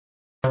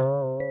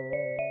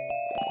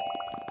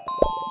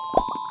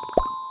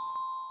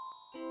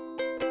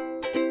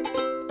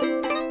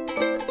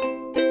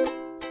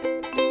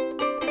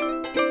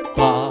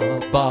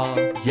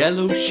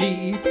yellow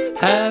sheep,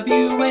 have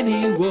you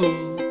any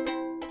wool?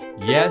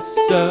 Yes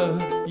sir,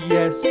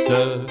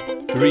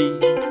 3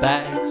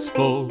 bags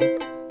full.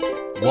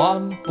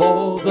 1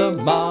 for the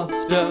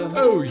master.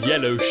 Oh,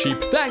 yellow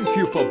sheep, thank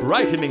you for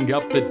brightening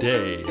up the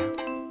day.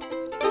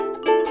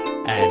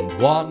 And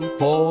 1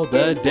 for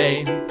the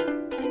dame.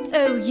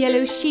 Oh,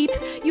 yellow sheep,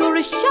 you're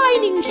a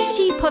shining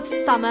sheep of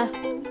summer.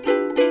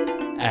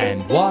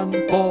 And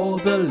 1 for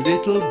the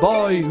little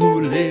boy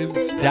who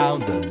lives down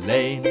the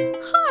lane.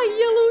 Hi,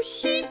 yellow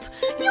sheep,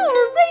 you're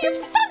a ray of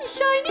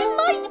sunshine in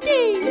my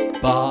day.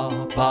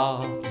 Baa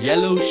Baa,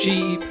 yellow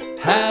sheep,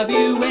 have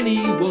you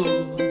any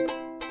wool?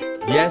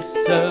 Yes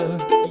sir,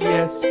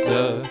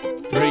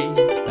 3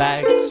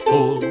 bags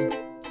full.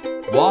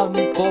 1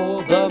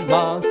 for the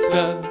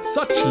master.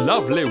 Such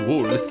lovely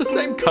wool, it's the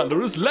same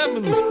colour as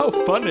lemons, how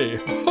funny.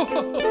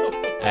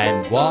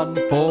 And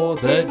 1 for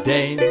the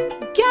dame.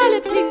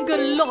 Galloping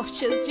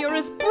galoshes, you're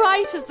as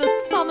bright as the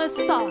summer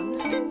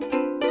sun.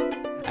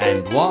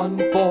 And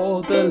 1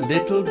 for the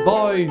little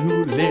boy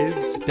who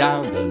lives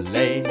down the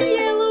lane.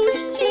 Yellow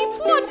sheep,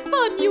 what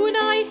fun you and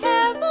I had.